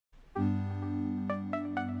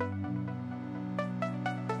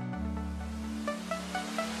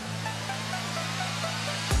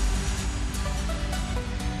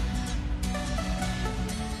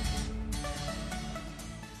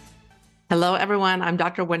Hello, everyone. I'm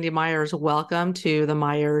Dr. Wendy Myers. Welcome to the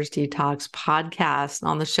Myers Detox podcast.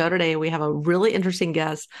 On the show today, we have a really interesting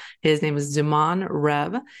guest. His name is Zuman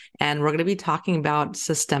Rev, and we're going to be talking about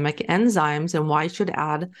systemic enzymes and why you should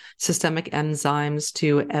add systemic enzymes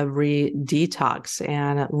to every detox.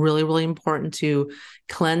 And really, really important to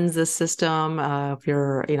cleanse the system. If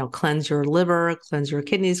you're, cleanse your liver, cleanse your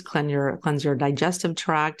kidneys, cleanse your digestive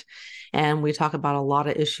tract. And we talk about a lot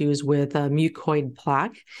of issues with mucoid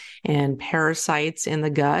plaque and parasites in the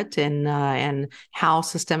gut, and how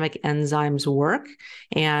systemic enzymes work,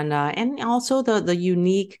 and also the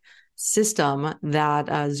unique system that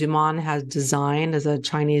Zuman has designed as a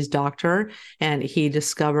Chinese doctor, and he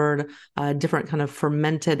discovered different kind of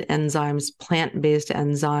fermented enzymes, plant-based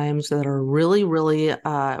enzymes that are really, really,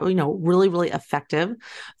 really, really effective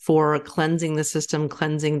for cleansing the system,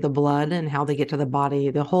 cleansing the blood, and how they get to the body,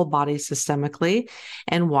 the whole body systemically,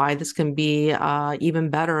 and why this can be even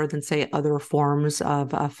better than, say, other forms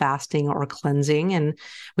of fasting or cleansing. And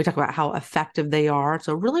we talk about how effective they are. It's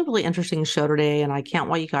a really, really interesting show today, and I can't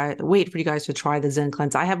wait for you guys to try the Zen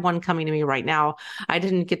Cleanse. I have one coming to me right now. I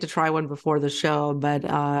didn't get to try one before the show, but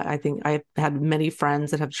I think I've had many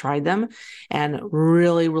friends that have tried them and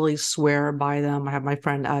really, really swear by them. I have my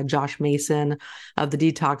friend Josh Mason of the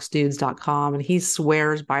detoxdudes.com, and he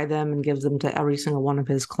swears by them and gives them to every single one of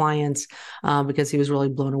his clients because he was really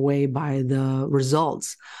blown away by the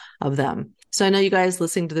results of them. So I know you guys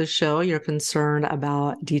listening to this show, you're concerned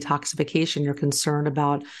about detoxification. You're concerned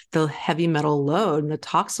about the heavy metal load and the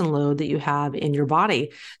toxin load that you have in your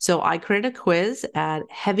body. So I created a quiz at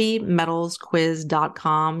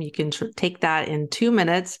heavymetalsquiz.com. You can take that in 2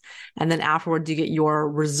 minutes, and then afterwards you get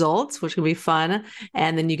your results, which can be fun.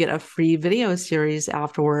 And then you get a free video series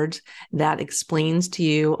afterwards that explains to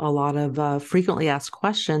you a lot of frequently asked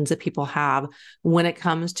questions that people have when it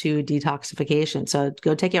comes to detoxification. So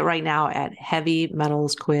go take it right now at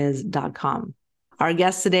heavymetalsquiz.com. Our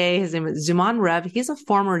guest today, his name is Zuman Rev. He's a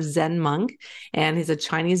former Zen monk, and he's a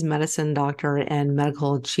Chinese medicine doctor and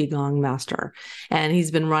medical Qigong master. And he's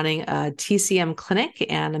been running a TCM clinic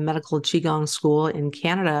and a medical Qigong school in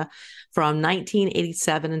Canada from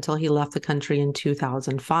 1987 until he left the country in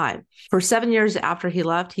 2005. For 7 years after he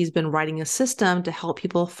left, he's been writing a system to help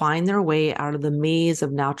people find their way out of the maze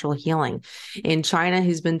of natural healing. In China,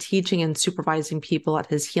 he's been teaching and supervising people at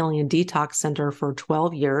his Healing and Detox Center for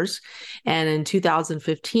 12 years. And in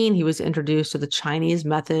 2015, he was introduced to the Chinese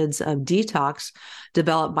methods of detox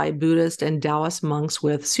developed by Buddhist and Taoist monks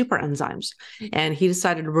with super enzymes. And he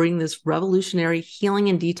decided to bring this revolutionary healing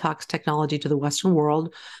and detox technology to the Western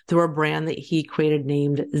world through a brand that he created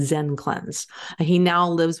named Zen Cleanse. He now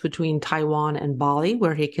lives between Taiwan and Bali,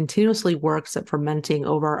 where he continuously works at fermenting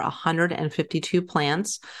over 152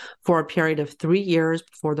 plants for a period of 3 years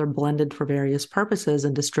before they're blended for various purposes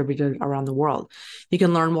and distributed around the world. You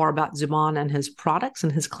can learn more about Zuman and his products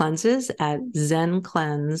and his cleanses at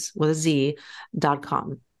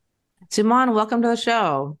zencleanse.com. Zuman, welcome to the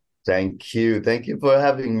show. Thank you. Thank you for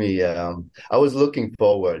having me. I was looking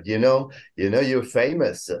forward. You're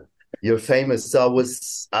famous. You're famous. So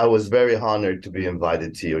I was very honored to be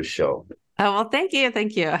invited to your show. Oh, well, thank you.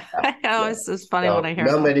 Thank you. Yeah, yeah. It's funny when So I hear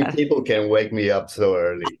not about many that. people can wake me up so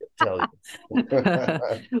early. I tell you.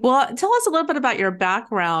 Well, tell us a little bit about your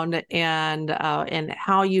background and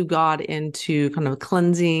how you got into kind of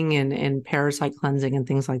cleansing and parasite cleansing and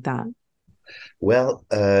things like that. Well,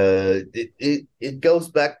 it goes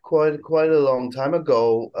back quite a long time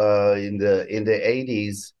ago. In the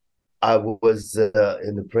 80s, I was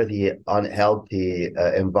in a pretty unhealthy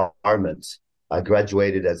environment. I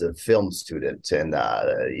graduated as a film student, and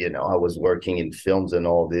I was working in films and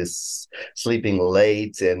all this, sleeping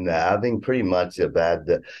late and having pretty much a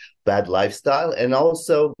bad lifestyle. And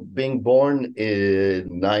also being born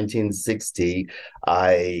in 1960,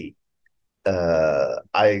 I uh,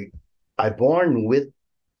 I I born with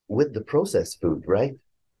the processed food, right?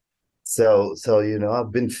 So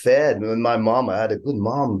I've been fed. With my mom, I had a good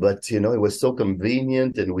mom, but it was so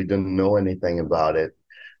convenient, and we didn't know anything about it.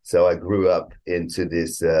 So I grew up into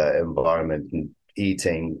this environment and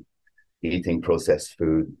eating processed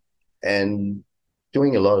food, and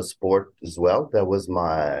doing a lot of sport as well.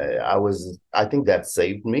 I think that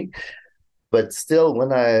saved me. But still,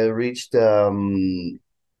 when I reached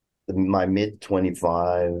my mid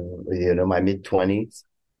 25, my mid 20s,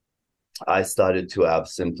 I started to have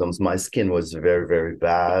symptoms. My skin was very, very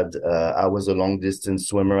bad. I was a long distance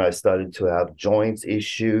swimmer. I started to have joints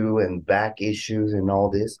issue and back issues and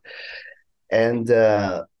all this. And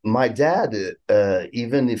my dad,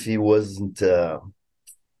 even if he wasn't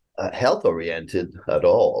health oriented at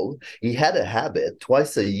all, he had a habit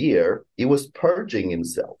twice a year. He was purging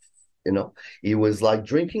himself. You know, he was like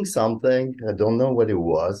drinking something. I don't know what it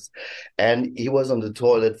was. And he was on the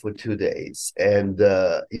toilet for 2 days. And,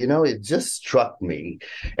 it just struck me.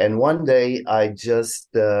 And one day I just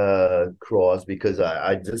crossed because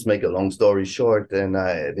I just make a long story short.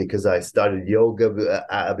 Because I started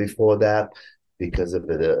yoga before that because of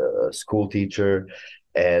the school teacher.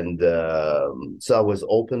 And so I was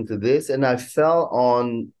open to this. And I fell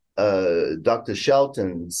on Dr.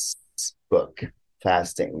 Shelton's book,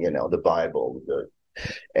 Fasting, the Bible.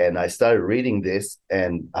 And I started reading this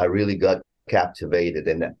and I really got captivated.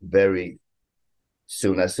 And very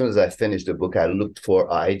soon, as soon as I finished the book, I looked for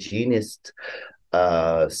a hygienist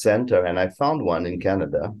center and I found one in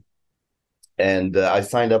Canada. And I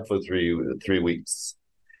signed up for 3 weeks,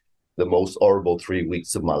 the most horrible 3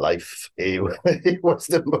 weeks of my life. It was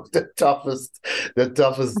the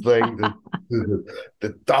toughest thing.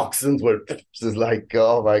 The toxins were just like,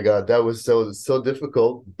 oh my God, that was so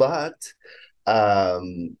difficult. But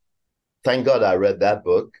um, thank God I read that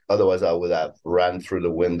book. Otherwise, I would have ran through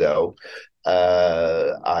the window.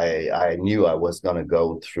 I knew I was gonna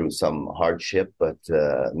go through some hardship, but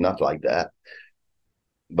not like that.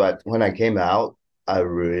 But when I came out, I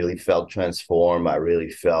really felt transformed. I really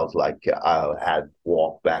felt like I had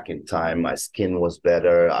walked back in time. My skin was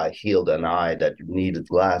better. I healed an eye that needed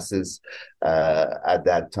glasses. At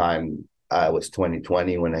that time, I was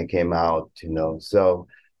 2020 when I came out. So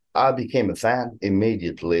I became a fan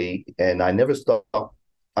immediately and I never stopped.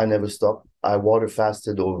 I never stopped. I water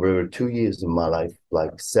fasted over 2 years of my life,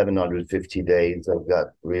 like 750 days. I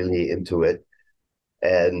got really into it.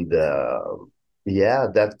 And yeah,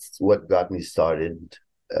 that's what got me started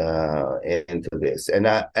into this.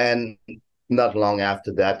 And not long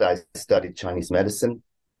after that, I studied Chinese medicine,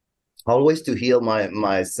 always to heal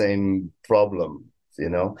my same problem.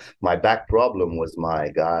 My back problem was my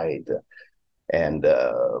guide, and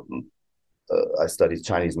I studied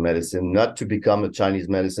Chinese medicine not to become a Chinese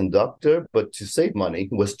medicine doctor, but to save money.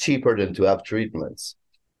 It was cheaper than to have treatments.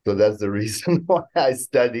 So that's the reason why I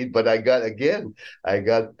studied. But I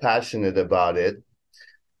got passionate about it,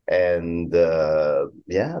 and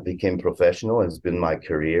yeah, became professional. It's been my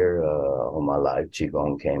career all my life.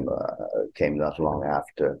 Qigong came not long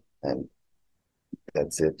after, and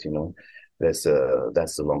that's it. That's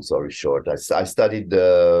the long story short. I studied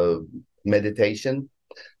meditation.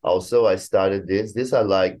 Also, I started this. This I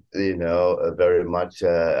like, very much.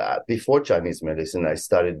 Before Chinese medicine, I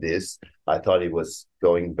started this. I thought it was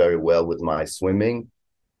going very well with my swimming,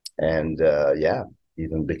 and yeah,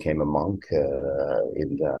 even became a monk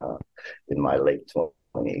in my late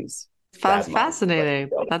 20s. That's Bad monk, but fascinating.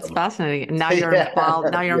 That's a monk. fascinating. And now you're in Yeah,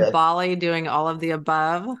 Bali, now you're in yes, Bali doing all of the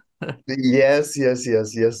above. yes, yes,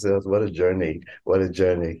 yes, yes. What a journey! What a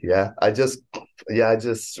journey! Yeah, I just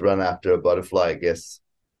run after a butterfly, I guess.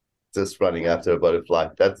 Just running after a butterfly.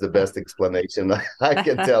 That's the best explanation I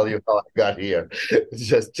can tell you how I got here.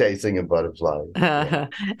 Just chasing a butterfly. Yeah.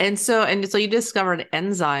 And so you discovered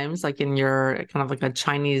enzymes like in your kind of like a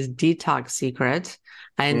Chinese detox secret.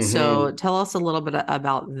 And so Hmm. tell us a little bit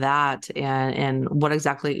about that and what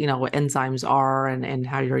exactly, what enzymes are and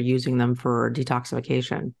how you're using them for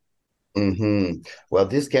detoxification. Hmm. Well,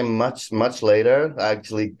 this came much, much later.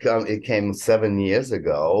 Actually, it came 7 years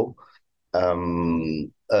ago.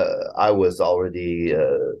 I was already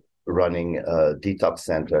running a detox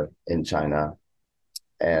center in China,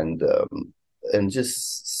 and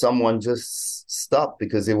just someone just stopped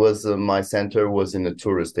because it was my center was in a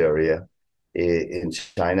tourist area in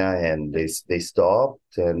China, and they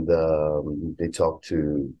stopped and they talked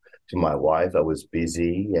to my wife. I was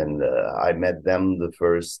busy, and I met them the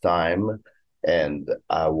first time, and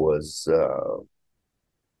I was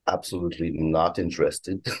absolutely not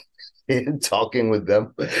interested in talking with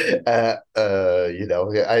them. I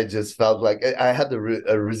just felt like I had a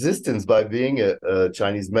resistance by being a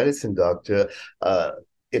Chinese medicine doctor. Uh,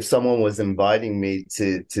 if someone was inviting me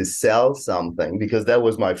to sell something, because that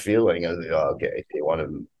was my feeling, I was like, oh, okay, they want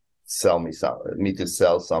to sell me to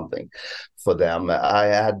sell something for them. I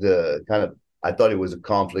had the kind of I thought it was a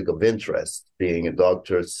conflict of interest being a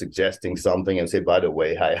doctor suggesting something and say, by the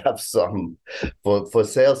way, I have some for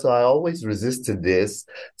sale. So I always resisted this.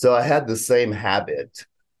 So I had the same habit,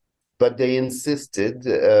 but they insisted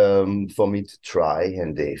for me to try,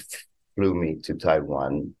 and they flew me to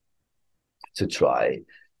Taiwan to try.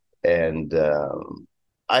 And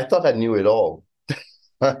I thought I knew it all,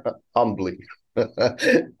 humbly.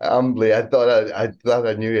 Humbly, I thought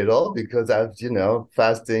I knew it all because I've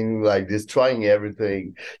fasting like this, trying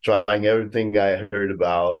everything I heard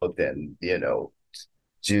about, and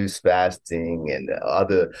juice fasting and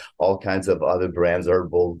other all kinds of other brands,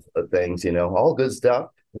 herbal things, all good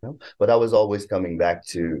stuff. But I was always coming back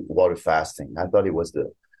to water fasting. I thought it was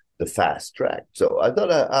the fast track. So I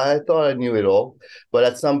thought I knew it all. But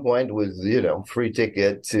at some point with, free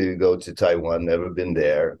ticket to go to Taiwan, never been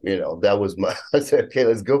there, that was my I said, okay,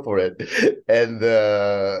 let's go for it.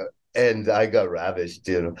 And I got ravished.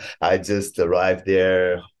 I just arrived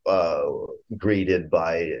there, greeted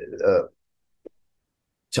by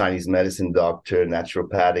Chinese medicine doctor,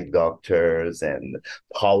 naturopathic doctors, and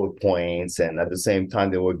PowerPoints. And at the same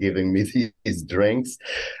time, they were giving me these drinks.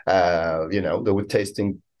 They were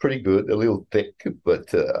tasting pretty good, a little thick,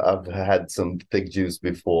 but I've had some thick juice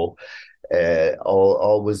before.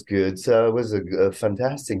 All was good. So it was a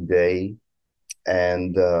fantastic day.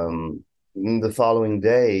 And the following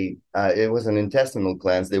day, it was an intestinal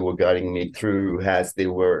cleanse they were guiding me through as they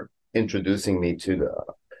were introducing me to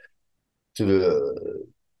the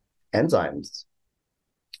enzymes.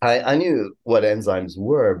 I knew what enzymes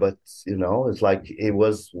were, but it's like it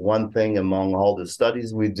was one thing among all the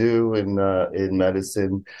studies we do in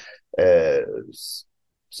medicine. Uh,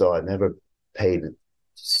 so I never paid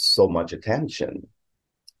so much attention.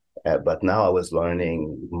 But now I was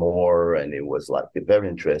learning more, and it was like very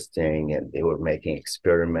interesting. And they were making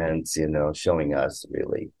experiments, showing us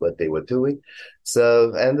really what they were doing.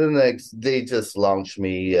 So, and the next they just launched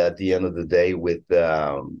me at the end of the day with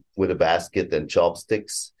a basket and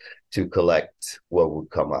chopsticks to collect what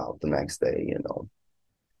would come out the next day.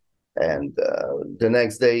 And the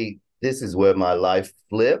next day, this is where my life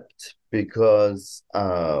flipped because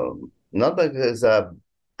not because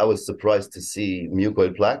I was surprised to see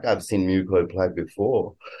mucoid plaque. I've seen mucoid plaque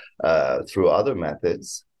before through other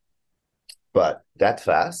methods, but that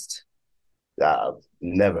fast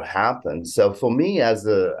never happened. So for me, as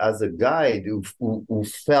a guide who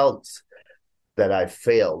felt that I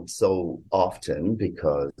failed so often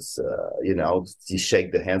because, you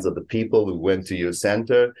shake the hands of the people who went to your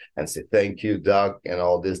center and say, thank you, doc, and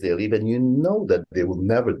all this, they leave. And you know that they will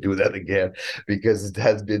never do that again because it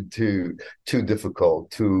has been too difficult,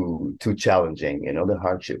 too challenging. The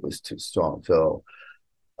hardship was too strong.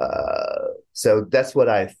 So that's what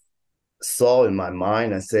I saw in my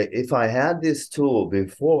mind. I say, if I had this tool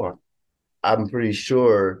before, I'm pretty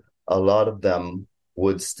sure a lot of them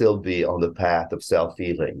would still be on the path of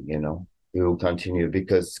self-healing. We will continue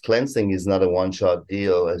because cleansing is not a one-shot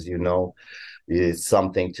deal, as you know, it's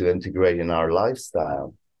something to integrate in our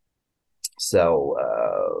lifestyle. So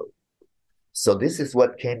this is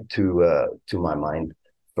what came to my mind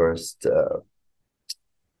first.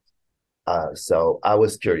 So I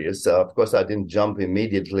was curious. Of course, I didn't jump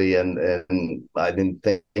immediately, and I didn't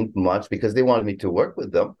think much because they wanted me to work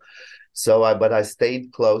with them. But I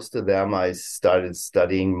stayed close to them. I started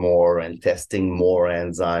studying more and testing more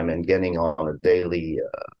enzyme and getting on a daily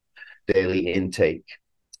intake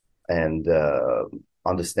and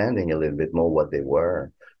understanding a little bit more what they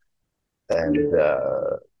were.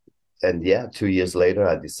 And yeah, 2 years later,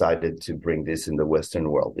 I decided to bring this in the Western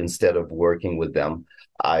world instead of working with them.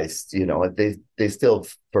 They still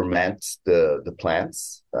ferment the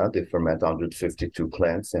plants. They ferment 152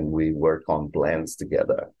 plants, and we work on blends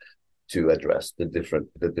together to address the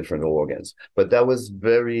different organs. But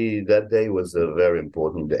that day was a very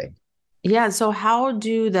important day. Yeah. So how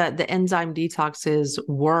do the enzyme detoxes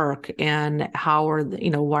work, and how are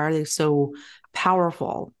why are they so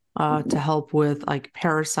powerful to help with like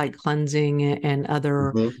parasite cleansing and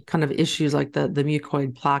other Mm-hmm. kind of issues like the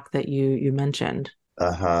mucoid plaque that you mentioned?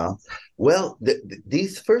 Uh-huh. Well,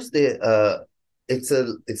 these first it's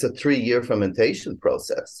a 3-year fermentation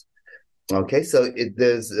process. Okay, so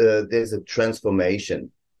there's a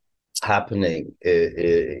transformation happening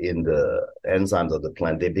in the enzymes of the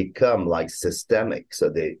plant. They become like systemic, so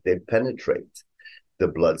they penetrate the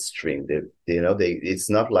bloodstream. It's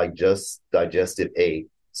not like just digestive aids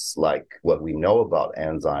like what we know about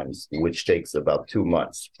enzymes, which takes about 2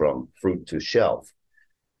 months from fruit to shelf.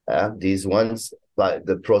 These ones, like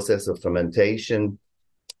the process of fermentation,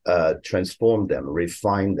 transform them,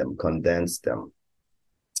 refine them, condense them,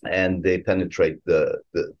 and they penetrate the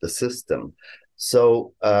system.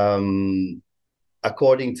 So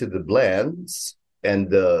according to the blends and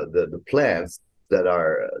the plants that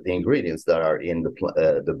are the ingredients that are in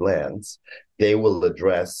the blends, they will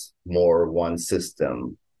address more one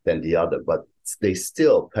system than the other, but they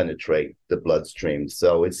still penetrate the bloodstream.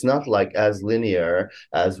 So it's not like as linear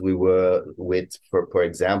as we were with, for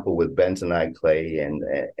example, with bentonite clay and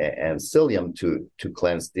psyllium to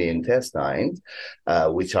cleanse the intestines,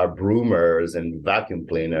 which are broomers and vacuum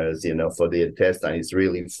cleaners, for the intestine. It's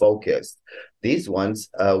really focused. These ones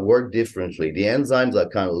work differently. The enzymes are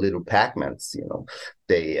kind of little Pac-Mans,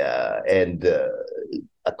 they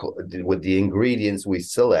with the ingredients we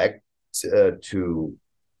select to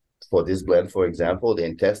for this blend, for example, the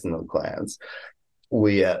intestinal glands,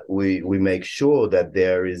 we make sure that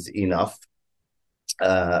there is enough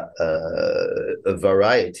a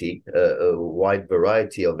variety, a wide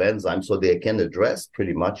variety of enzymes, so they can address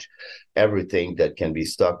pretty much everything that can be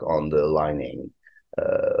stuck on the lining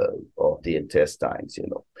of the intestines, you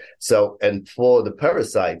know. So, and for the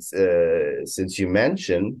parasites, since you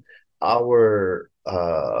mentioned, our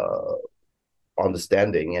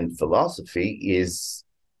understanding and philosophy is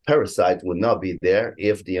parasite would not be there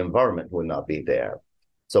if the environment would not be there.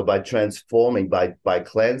 So by transforming, by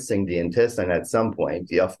cleansing the intestine at some point,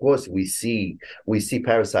 yeah, of course we see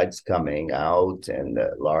parasites coming out and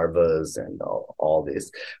larvas and all this,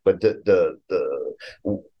 but the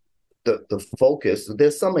focus,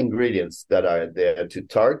 there's some ingredients that are there to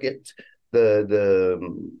target the the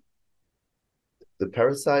the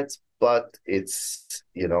parasites, but it's,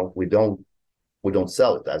 you know, we don't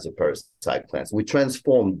sell it as a parasite cleanse. We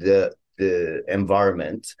transform the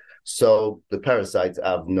environment so the parasites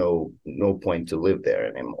have no point to live there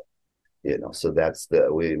anymore. You know, so that's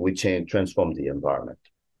the we change transform the environment.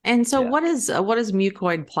 And so Yeah, what is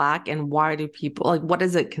mucoid plaque and why do people like what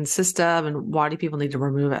does it consist of and why do people need to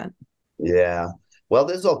remove it? yeah. Well,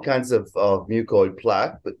 there's all kinds of mucoid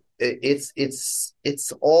plaque, but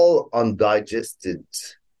it's all undigested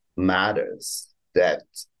matters that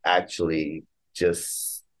actually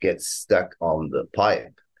just get stuck on the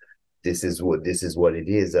pipe. This is what it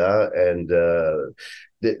is, and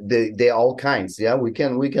they're all kinds. Yeah, we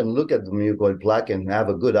can look at the mucoid plaque and have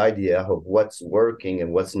a good idea of what's working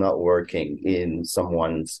and what's not working in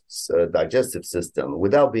someone's digestive system.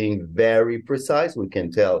 Without being very precise, we can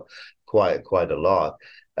tell quite a lot.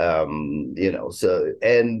 You know, so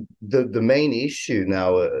and the main issue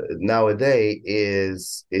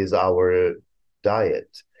nowadays is our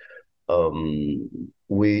diet.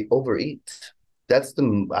 We overeat. That's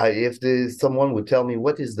if someone would tell me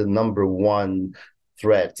what is the number one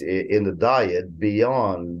threat in the diet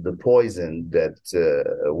beyond the poison that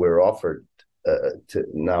we're offered to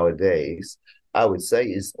nowadays, I would say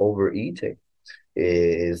is overeating.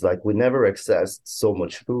 Is like we never accessed so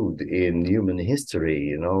much food in human history,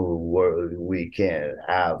 you know, where we can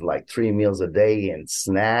have like 3 meals a day and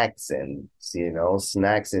snacks and, you know,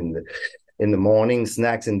 snacks in the morning,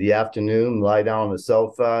 snacks in the afternoon, lie down on the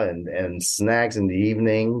sofa, and snacks in the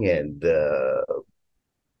evening, and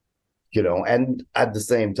you know, and at the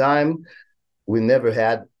same time, we never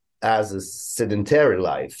had as a sedentary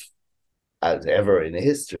life as ever in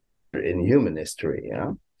history, in human history, you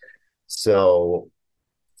know. So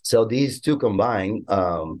so these two combined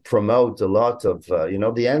promote a lot of you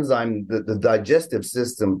know, the enzyme, the digestive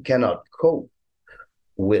system cannot cope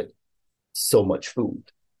with so much food,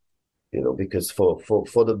 you know, because for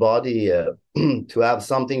the body to have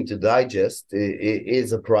something to digest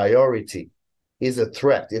is a priority, is a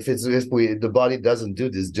threat. If the body doesn't do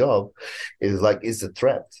this job, it's a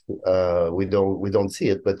threat. We don't see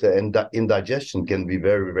it, but indigestion can be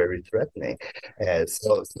very, very threatening.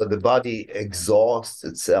 So the body exhausts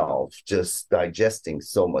itself just digesting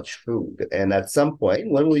so much food, and at some point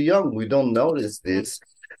when we're young we don't notice this,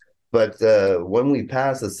 but when we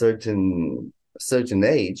pass a certain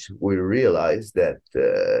age, we realize that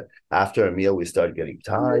after a meal we start getting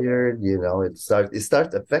tired. You know, it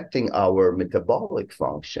starts affecting our metabolic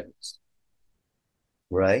functions,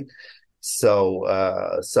 right? So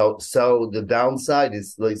the downside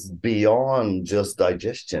is beyond just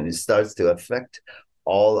digestion. It starts to affect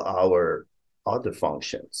all our other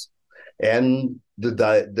functions. And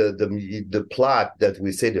the plaque that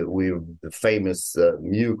we say that the famous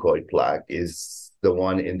mucoid plaque is the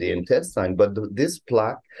one in the intestine, but this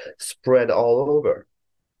plaque spread all over.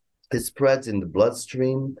 It spreads in the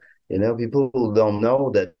bloodstream. You know, people don't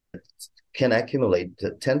know that can accumulate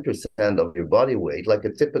 10% of your body weight, like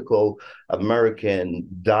a typical American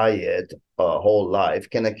diet whole life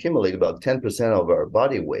can accumulate about 10% of our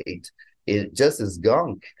body weight. It just is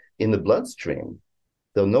gunk in the bloodstream.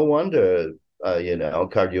 So no wonder, you know,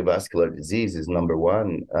 cardiovascular disease is number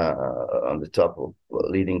one on the top of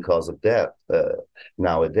leading cause of death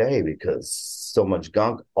nowadays, because so much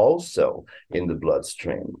gunk also in the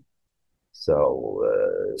bloodstream. So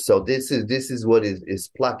this is what is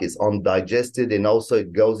plaque, is undigested, and also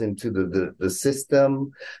it goes into the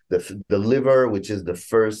system, the liver, which is the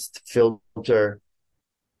first filter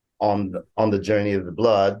on the journey of the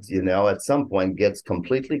blood, you know, at some point gets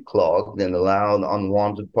completely clogged and allowed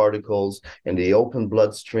unwanted particles in the open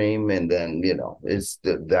bloodstream, and then, you know, it's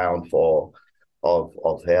the downfall of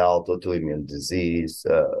health, autoimmune disease,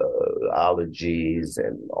 allergies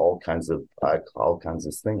and all kinds of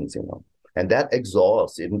things, you know. And that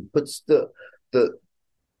exhausts, it puts the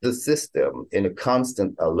the system in a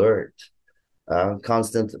constant alert,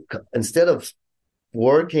 constant instead of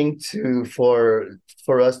working to for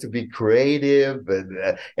us to be creative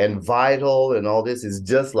and vital and all this is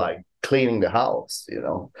just like cleaning the house, you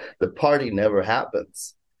know. The party never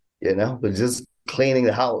happens, you know, but just cleaning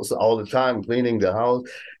the house all the time, cleaning the house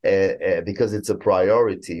because it's a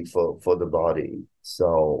priority for the body.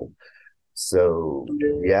 So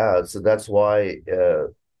yeah, so that's why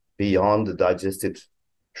beyond the digestive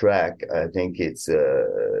tract, I think it's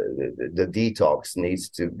the detox needs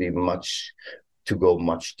to go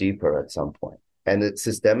much deeper at some point. And the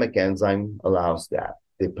systemic enzyme allows that.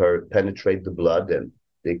 They penetrate the blood and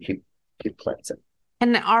they keep cleansing.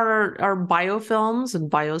 And are biofilms and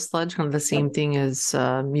biosludge kind of the same thing as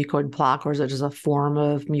mucoid plaque, or is it just a form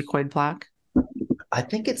of mucoid plaque? I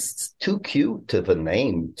think it's too cute of a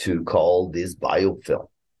name to call this biofilm.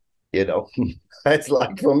 You know, it's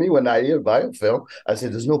like for me when I hear biofilm, I say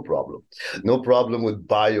there's no problem, no problem with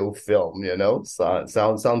biofilm. You know,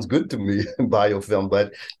 sounds good to me, biofilm.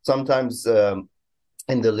 But sometimes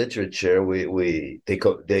in the literature,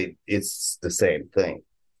 they it's the same thing.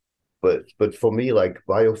 But for me, like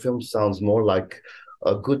biofilm sounds more like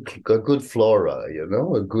a good flora, you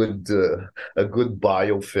know, a good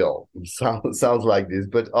biofilm. Sounds like this,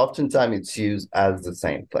 but oftentimes it's used as the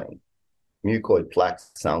same thing. Mucoid plaque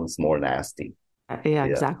sounds more nasty. Yeah, Yeah,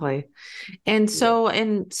 exactly. And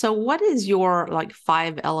yeah. so what is your like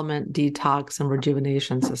five element detox and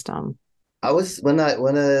rejuvenation system? I was when I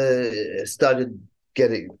started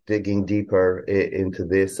getting digging deeper into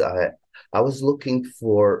this, I was looking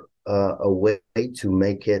for a way to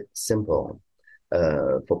make it simple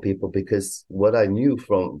for people because what I knew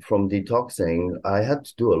from detoxing, I had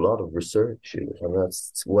to do a lot of research. You know,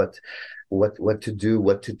 that's what to do,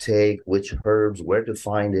 what to take, which herbs, where to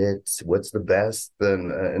find it, what's the best,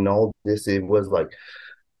 and all this. It was like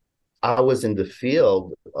I was in the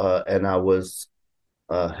field and I was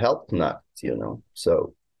health nut, you know.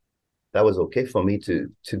 So that was okay for me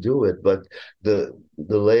to do it. But the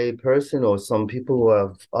lay person or some people who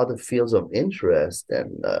have other fields of interest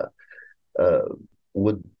and uh,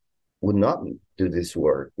 would would not do this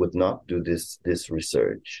work, would not do this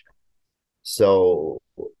research. So,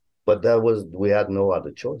 but that was we had no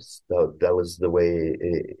other choice. That was the way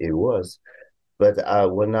it was. But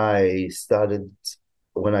when I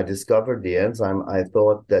discovered the enzyme, I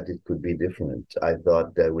thought that it could be different. I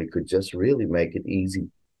thought that we could just really make it easy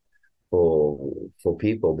for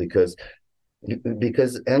people because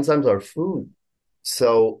enzymes are food,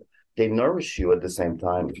 so they nourish you at the same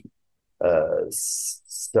time.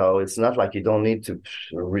 So it's not like you don't need to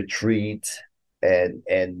retreat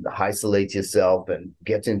and isolate yourself and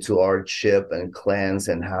get into hardship and cleanse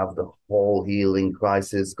and have the whole healing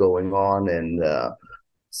crisis going on. And I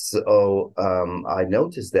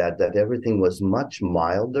noticed that everything was much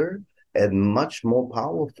milder and much more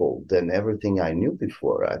powerful than everything I knew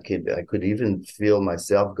before. I could even feel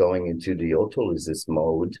myself going into the autolysis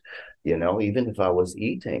mode, you know, even if I was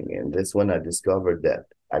eating. And that's when I discovered that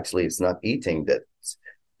actually it's not eating that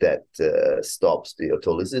stops the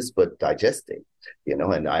autolysis, but digesting, you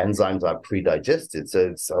know, and enzymes are pre-digested.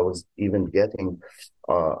 So I was even getting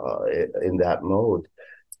in that mode.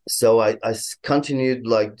 So I continued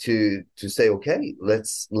like to say, okay,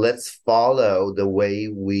 let's follow the way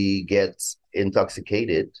we get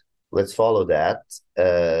intoxicated. Let's follow that.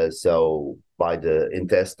 So by the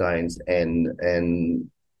intestines and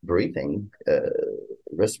breathing,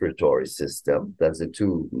 respiratory system, that's the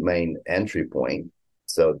two main entry point.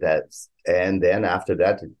 So that's and then after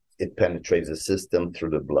that it penetrates the system through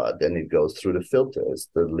the blood and it goes through the filters,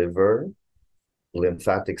 the liver,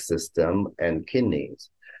 lymphatic system, and kidneys.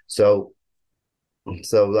 So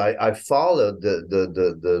I followed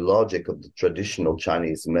the logic of the traditional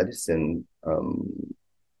Chinese medicine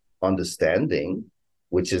understanding,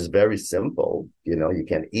 which is very simple. You know, you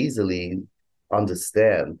can easily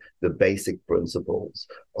understand the basic principles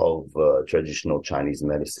of traditional Chinese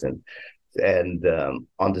medicine and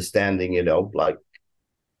understanding, you know, like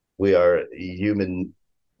we are human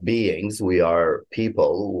beings, we are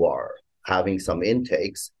people who are having some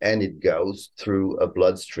intakes and it goes through a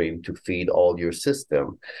bloodstream to feed all your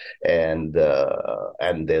system and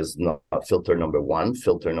there's not filter number one,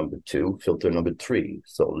 filter number two, filter number three,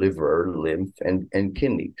 so liver, lymph, and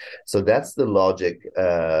kidney. So that's the logic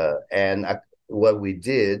what we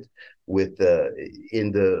did with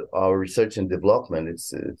in the our research and development,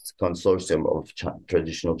 it's consortium of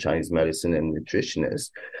traditional Chinese medicine and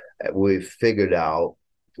nutritionists. We figured out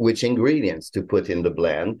which ingredients to put in the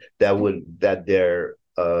blend that they're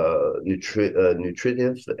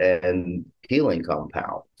nutritive and healing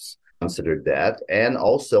compounds. Considered that, and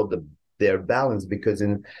also their balance, because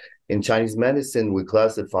in Chinese medicine we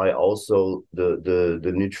classify also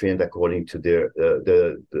the nutrient according to their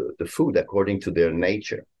the food according to their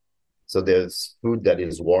nature. So there's food that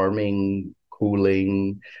is warming,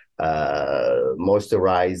 cooling,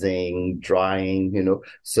 moisturizing, drying,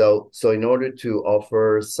 So in order to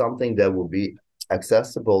offer something that will be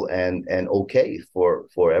accessible and okay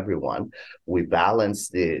for everyone, we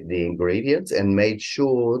balanced the ingredients and made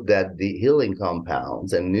sure that the healing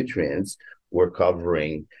compounds and nutrients were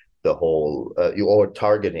covering the whole, or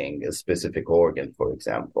targeting a specific organ, for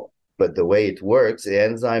example. But the way it works, the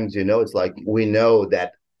enzymes, it's like we know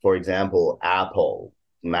that, for example, apple,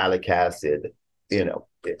 malic acid, it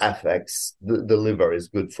affects the liver, is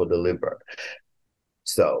good for the liver.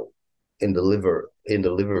 So in the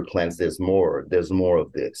liver cleanse, there's more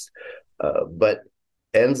of this. But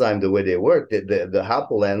enzyme, the way they work, the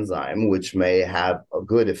Haple enzyme, which may have a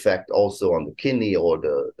good effect also on the kidney or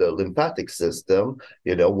the lymphatic system,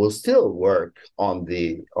 will still work on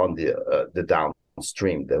the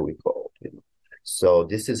downstream that we call. So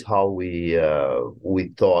this is how we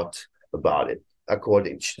thought about it,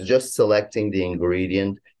 according just selecting the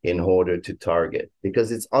ingredient in order to target,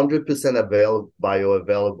 because it's 100%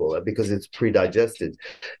 bioavailable, because it's pre-digested.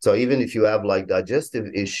 So even if you have like digestive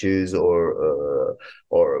issues or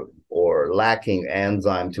lacking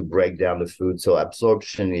enzyme to break down the food, so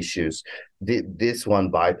absorption issues, this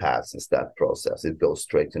one bypasses that process. It goes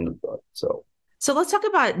straight in the blood. So let's talk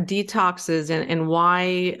about detoxes and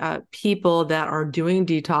why people that are doing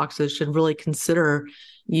detoxes should really consider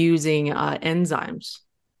using enzymes.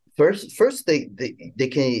 First,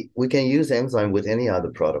 we can use enzyme with any other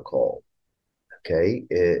protocol. Okay,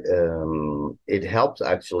 it helps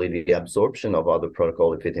actually the absorption of other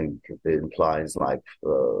protocol if it implies like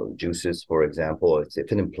juices, for example, or if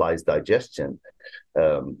it implies digestion,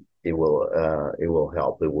 it will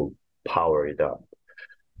help. It will power it up.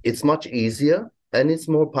 It's much easier and it's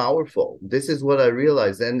more powerful. This is what I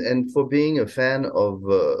realized. And for being a fan of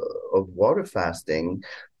water fasting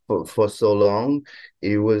for so long,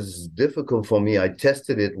 it was difficult for me. I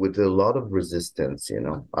tested it with a lot of resistance.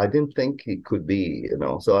 I didn't think it could be.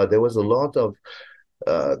 So there was a lot of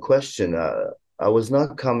question. I was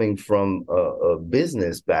not coming from a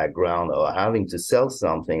business background or having to sell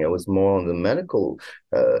something. I was more on the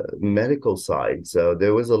medical side. So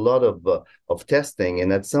there was a lot of testing,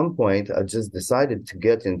 and at some point, I just decided to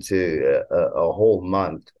get into a whole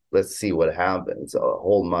month. Let's see what happens. A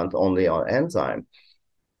whole month only on enzyme,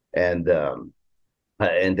 and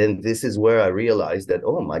then this is where I realized that,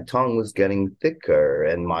 oh, my tongue was getting thicker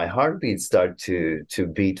and my heartbeat started to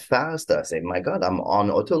beat fast. I say, my God, I'm on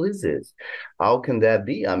autolysis. How can that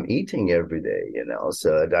be? I'm eating every day.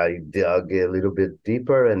 So I dug a little bit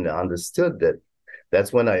deeper and understood that.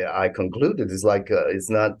 That's when I concluded it's like it's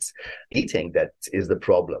not eating that is the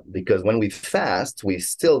problem, because when we fast, we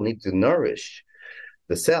still need to nourish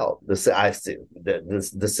the cell. The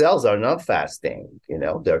cells are not fasting.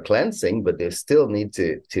 They're cleansing, but they still need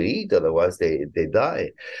to eat, otherwise they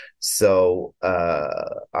die. So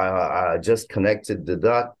I just connected the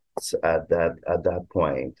dots at that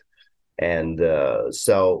point, and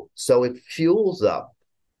so it fuels up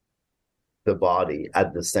the body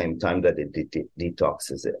at the same time that it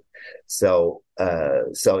detoxes it. So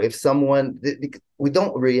if someone, we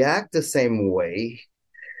don't react the same way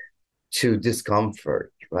to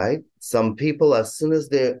discomfort, right? Some people, as soon as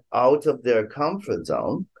they're out of their comfort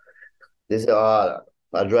zone, they say, "Oh,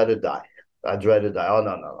 I'd rather die. I'd rather die. Oh,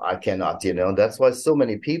 no, I cannot." That's why so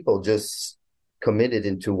many people just committed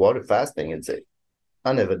into water fasting and say,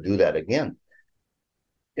 "I'll never do that again."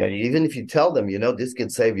 And even if you tell them, this could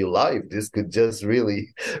save your life, this could just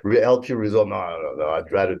really help you resolve. No, I'd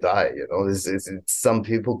rather die. Some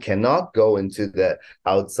people cannot go into that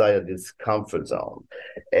outside of this comfort zone.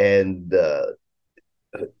 And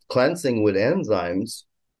cleansing with enzymes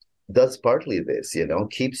does partly this,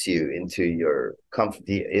 keeps you into your comfort,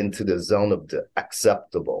 into the zone of the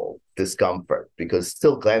acceptable discomfort, because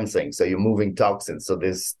still cleansing. So you're moving toxins. So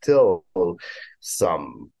there's still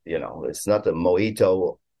some, it's not a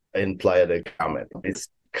mojito in Playa del Carmen. It's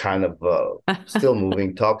kind of still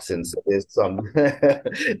moving toxins. There's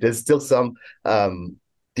still some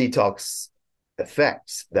detox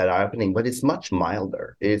effects that are happening, but it's much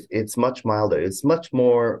milder. It's much milder. It's much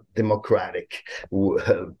more democratic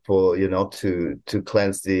for to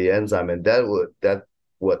cleanse the enzyme, and that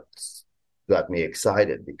what got me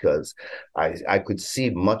excited because I could see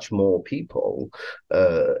much more people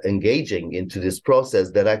engaging into this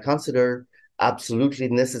process that I consider absolutely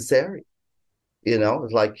necessary.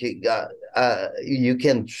 It's like you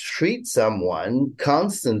can treat someone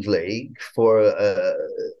constantly for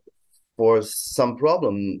some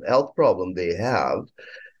health problem they have,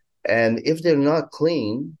 and if they're not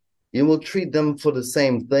clean, you will treat them for the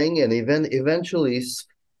same thing, and eventually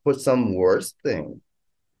for some worse thing.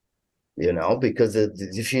 Because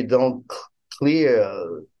if you don't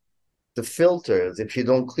clear the filters, if you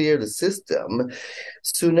don't clear the system,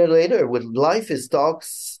 sooner or later, with life is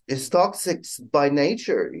toxic by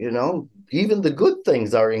nature. Even the good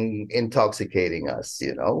things are intoxicating us.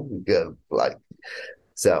 Like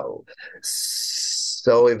so.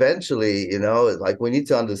 So eventually, like we need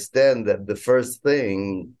to understand that the first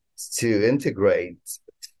thing to integrate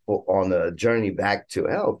on a journey back to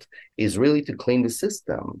health is really to clean the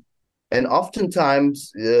system. And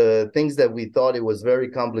oftentimes, things that we thought it was very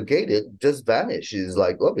complicated just vanish. It's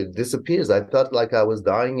like, oh, it disappears. I thought like I was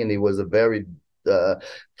dying and it was a very uh,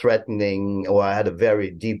 threatening, or I had a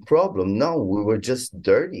very deep problem. No, we were just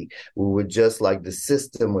dirty. We were just like the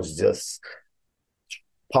system was just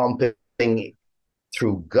pumping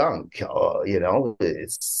through gunk.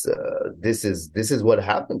 It's this is what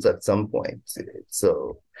happens at some point.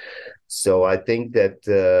 So I think that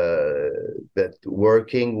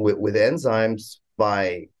working with enzymes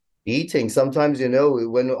by eating, sometimes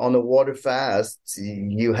when on a water fast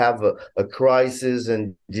you have a crisis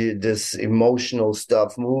and this emotional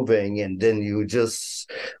stuff moving, and then you just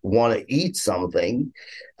want to eat something.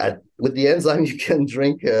 With the enzyme, you can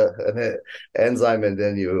drink an enzyme, and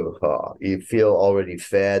then you feel already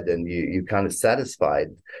fed, and you kind of satisfied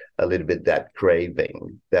a little bit that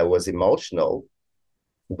craving that was emotional,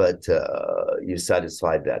 but you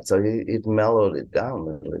satisfied that. So it mellowed it down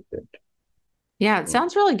a little bit. Yeah, it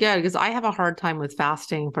sounds really good because I have a hard time with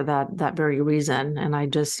fasting for that very reason. And I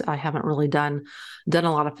haven't really done a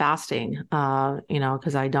lot of fasting,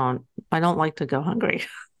 because I don't like to go hungry.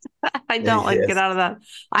 I don't like to get Yes. out of that.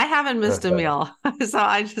 I haven't missed a meal. So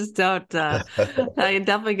I just don't I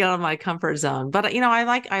definitely get out of my comfort zone. But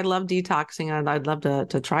I love detoxing, and I'd love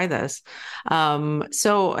to try this.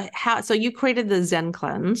 So you created the Zen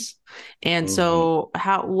cleanse. And Mhm. so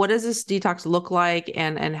what does this detox look like,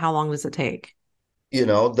 and how long does it take?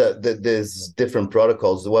 There's different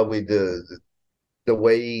protocols. What we do, the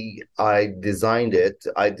way I designed it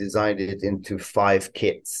into 5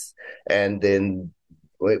 kits, and then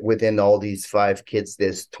within all these 5 kits,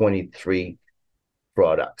 there's 23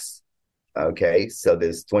 products. Okay, so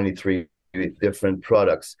there's 23 different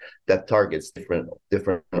products that targets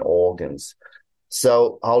different organs.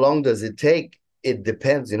 So how long does it take? It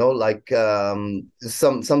depends, like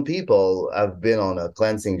some people have been on a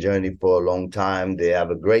cleansing journey for a long time. They have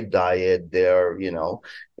a great diet. They're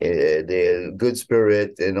good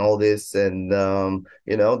spirit and all this, and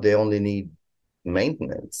they only need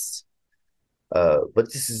maintenance.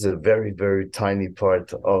 But this is a very, very tiny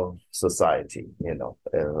part of society,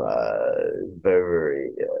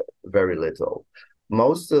 very, very little.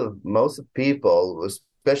 Most of people,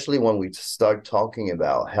 especially when we start talking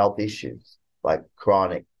about health issues like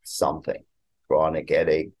chronic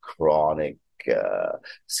headache, chronic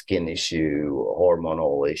skin issue,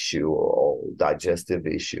 hormonal issue, or digestive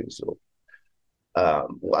issues.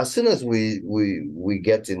 As soon as we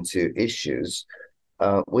get into issues,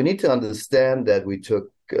 we need to understand that we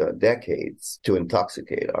took decades to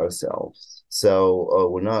intoxicate ourselves. So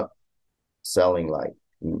we're not selling like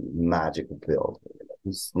magical pills.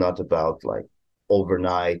 It's not about like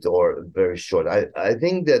overnight or very short. I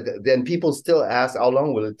think that then people still ask, how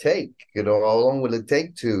long will it take? How long will it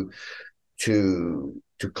take to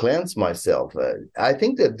cleanse myself? I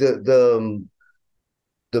think that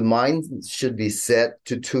the mind should be set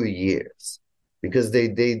to 2 years, because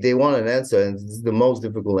they want an answer, and it's the most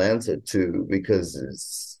difficult answer to, because it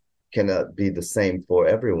cannot be the same for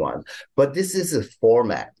everyone. But this is a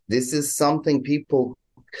format. This is something people,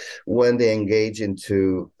 when they engage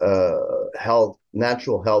into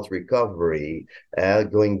natural health recovery,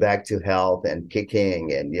 going back to health and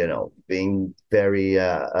kicking, and being very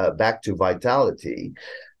back to vitality,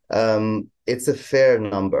 it's a fair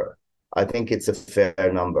number. I think it's a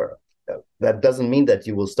fair number. That doesn't mean that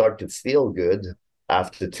you will start to feel good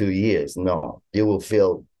after 2 years. No, you will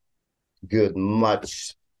feel good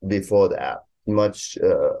much before that, much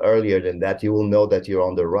earlier than that. You will know that you're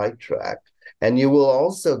on the right track, and you will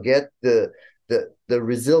also get the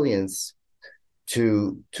resilience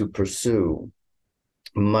to pursue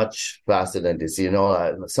much faster than this.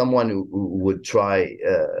 Someone who would try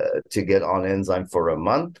to get on enzyme for a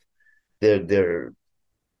month, they're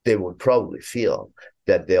they would probably feel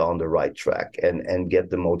that they're on the right track and get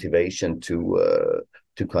the motivation to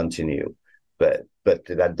continue. But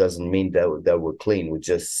that doesn't mean that we're clean. We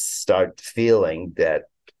just start feeling that,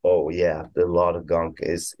 oh yeah, a lot of gunk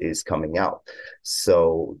is coming out.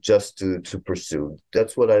 So just to pursue,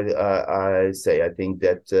 that's what I say. I think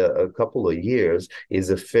that a couple of years is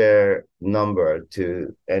a fair number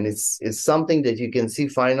to, and it's something that you can see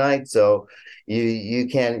finite. So you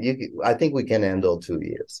can I think we can handle 2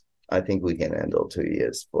 years. I think we can handle 2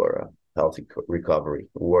 years for a healthy recovery.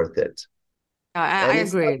 Worth it. I And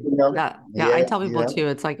it's not, agree. Yeah, I yeah, tell people too,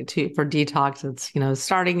 it's like for detox, it's,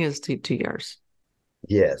 starting is 2 years.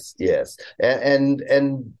 yes, yes, and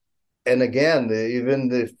again, even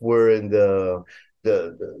if we're in the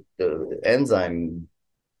enzyme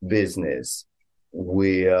business,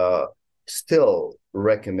 we still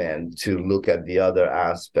recommend to look at the other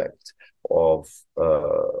aspect of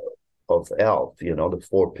uh, of health. The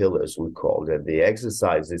four pillars we call it. The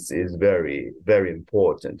exercise is very very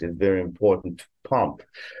important. It's very important to pump,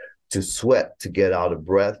 to sweat, to get out of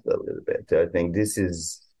breath a little bit. I think this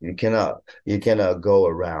is you cannot go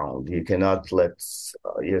around. You cannot let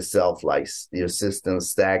yourself, like your system,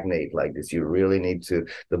 stagnate like this. You really need to.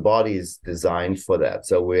 The body is designed for that.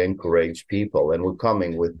 So we encourage people, and we're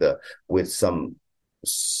coming with some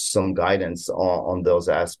guidance on those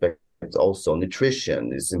aspects. Also,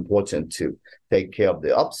 nutrition is important to take care of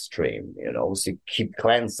the upstream. So you keep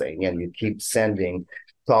cleansing and you keep sending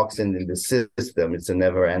toxin in the system. It's a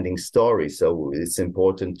never-ending story. So it's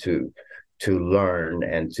important to learn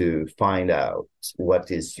and to find out what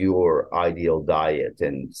is your ideal diet,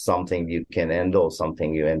 and something you can handle,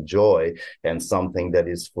 something you enjoy, and something that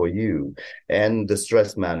is for you. And the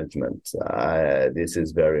stress management. This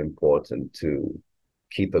is very important to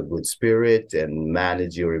keep a good spirit and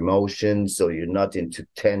manage your emotions so you're not into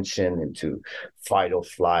tension, into fight or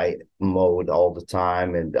flight mode all the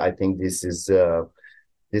time. And I think this is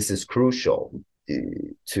crucial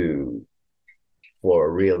to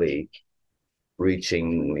for really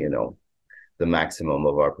reaching, the maximum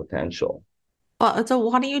of our potential. Well, so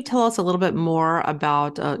why don't you tell us a little bit more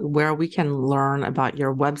about where we can learn about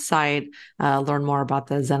your website, learn more about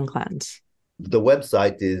the Zen Cleanse? The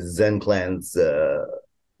website is Zen Cleanse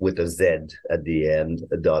with a Z at the end,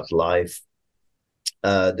 .life.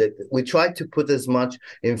 That we try to put as much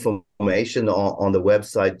information on the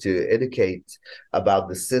website to educate about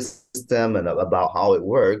the system and about how it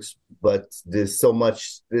works, but there's so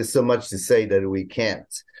much to say that we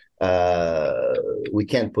can't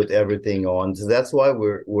put everything on. So that's why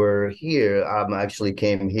we're here. I actually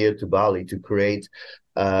came here to Bali to create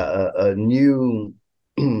a new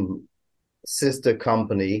sister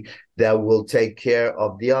company that will take care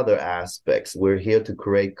of the other aspects. We're here to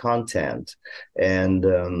create content and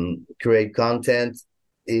create content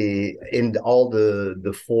in all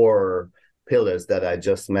the four pillars that I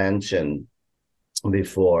just mentioned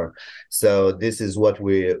before. So this is what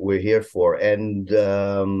we're here for, and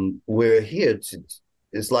we're here to.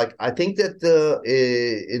 It's like I think that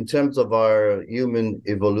in terms of our human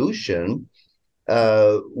evolution,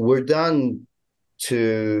 we're done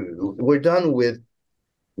with,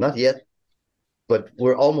 not yet, but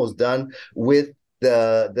we're almost done with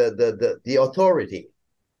the authority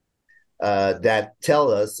that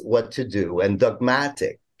tell us what to do, and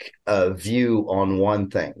dogmatic view on one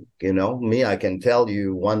thing. Me, I can tell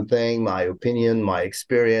you one thing, my opinion, my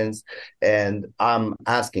experience, and I'm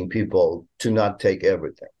asking people to not take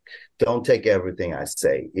everything. Don't take everything I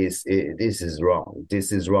say. This is wrong.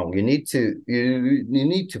 This is wrong. You need to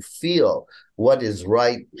feel what is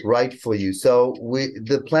right for you. So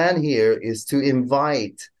the plan here is to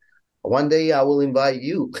invite. One day I will invite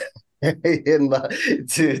you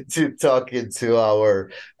to talk into our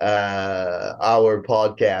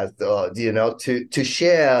podcast, to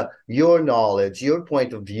share your knowledge, your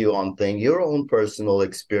point of view on things, your own personal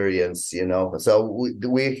experience. So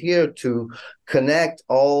we're here to connect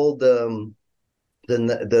all the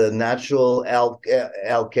natural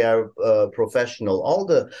healthcare professional, all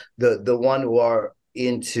the one who are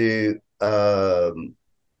into healthcare,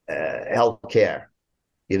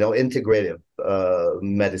 integrative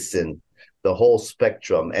medicine, the whole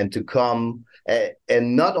spectrum, and to come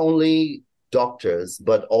and not only doctors,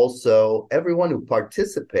 but also everyone who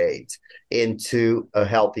participates into a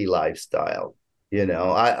healthy lifestyle. We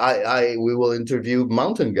will interview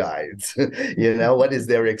mountain guides. What is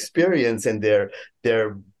their experience and their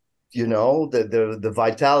the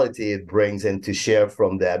vitality it brings, and to share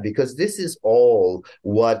from that, because this is all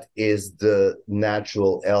what is the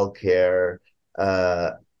natural healthcare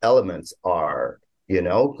uh, elements are.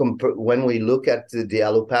 When we look at the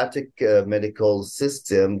allopathic medical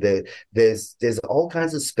system, there's all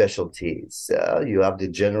kinds of specialties. You have the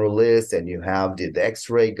generalist, and you have the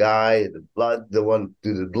X-ray guy, the one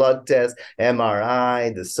do the blood test,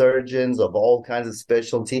 MRI, the surgeons of all kinds of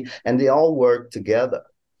specialty, and they all work together.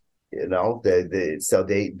 So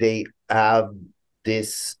they have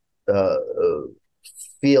this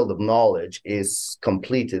field of knowledge is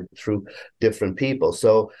completed through different people.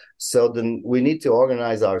 So then we need to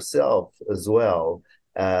organize ourselves as well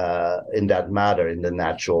in that matter, in the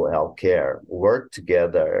natural health care, work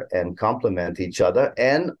together and complement each other.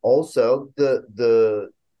 And also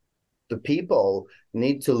the people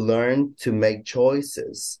need to learn to make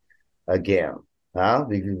choices again.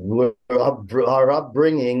 Our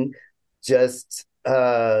upbringing just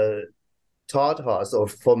taught us or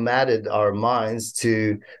formatted our minds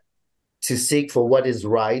to seek for what is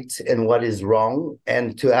right and what is wrong,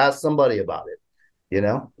 and to ask somebody about it,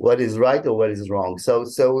 what is right or what is wrong.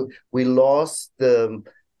 So we lost the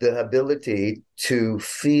ability to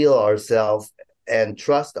feel ourselves and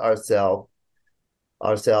trust ourselves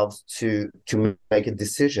to make a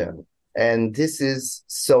decision. And this is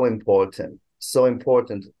so important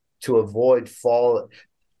to avoid falling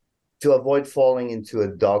into a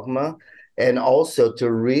dogma, and also to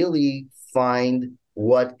really find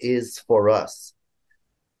what is for us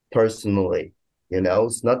personally.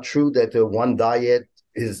 It's not true that the one diet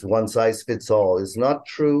is one size fits all. It's not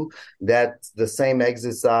true that the same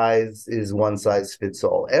exercise is one size fits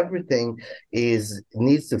all. Everything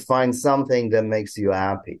needs to find something that makes you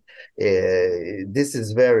happy. This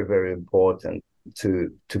is very, very important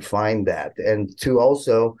to find that, and to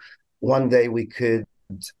also one day we could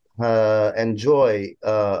enjoy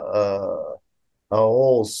a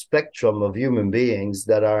whole spectrum of human beings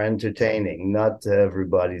that are entertaining. Not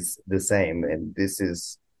everybody's the same, and this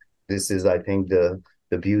is, I think, the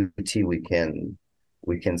beauty we can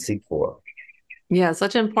seek for. Yeah,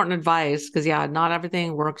 such important advice, because not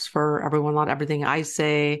everything works for everyone. Not everything I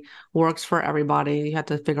say works for everybody. You have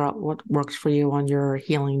to figure out what works for you on your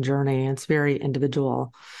healing journey. It's very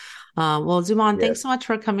individual. Well, Zuman, Yes. thanks so much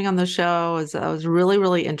for coming on the show. It was really,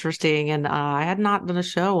 really interesting. And I had not done a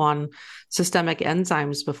show on systemic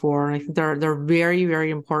enzymes before. And I think they're very,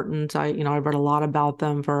 very important. I've read a lot about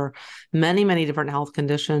them for many, many different health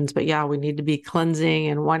conditions. But we need to be cleansing.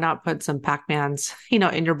 And why not put some Pac-Mans,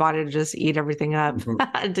 in your body to just eat everything up?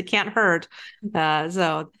 It can't hurt.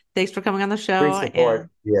 So thanks for coming on the show. Free support.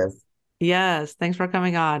 Yes. Yes, thanks for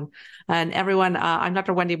coming on. And everyone, I'm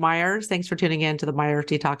Dr. Wendy Myers. Thanks for tuning in to the Myers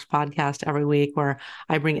Detox podcast every week, where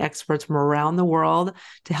I bring experts from around the world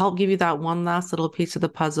to help give you that one last little piece of the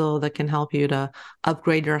puzzle that can help you to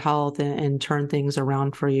upgrade your health and turn things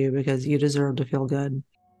around for you, because you deserve to feel good.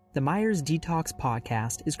 The Myers Detox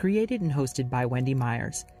podcast is created and hosted by Wendy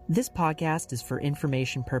Myers. This podcast is for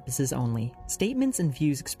information purposes only. Statements and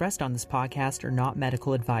views expressed on this podcast are not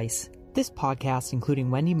medical advice. This podcast,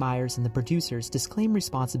 including Wendy Myers and the producers, disclaim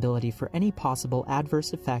responsibility for any possible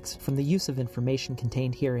adverse effects from the use of information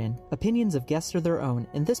contained herein. Opinions of guests are their own,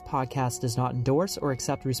 and this podcast does not endorse or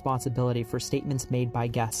accept responsibility for statements made by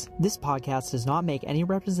guests. This podcast does not make any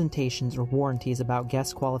representations or warranties about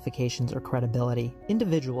guest qualifications or credibility.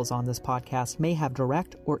 Individuals on this podcast may have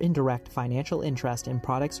direct or indirect financial interest in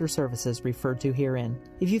products or services referred to herein.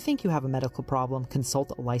 If you think you have a medical problem,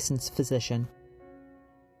 consult a licensed physician.